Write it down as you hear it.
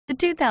The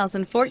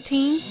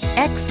 2014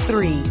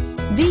 X3.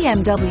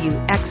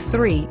 BMW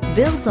X3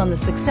 builds on the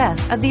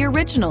success of the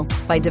original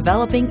by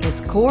developing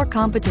its core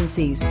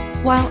competencies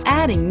while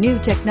adding new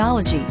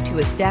technology to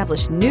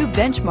establish new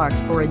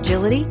benchmarks for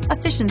agility,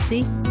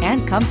 efficiency,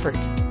 and comfort.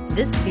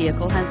 This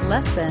vehicle has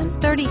less than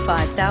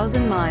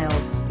 35,000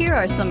 miles. Here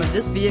are some of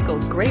this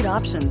vehicle's great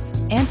options: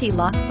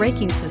 anti-lock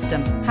braking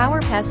system,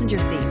 power passenger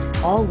seat,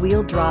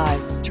 all-wheel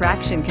drive,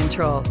 traction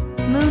control,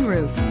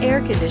 moonroof, air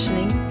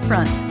conditioning,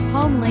 front,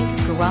 HomeLink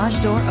garage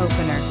door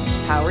opener,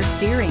 power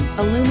steering,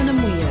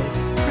 aluminum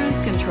wheels, cruise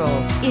control.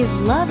 Is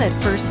love at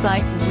first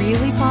sight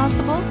really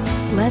possible?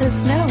 Let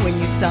us know when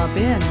you stop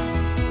in.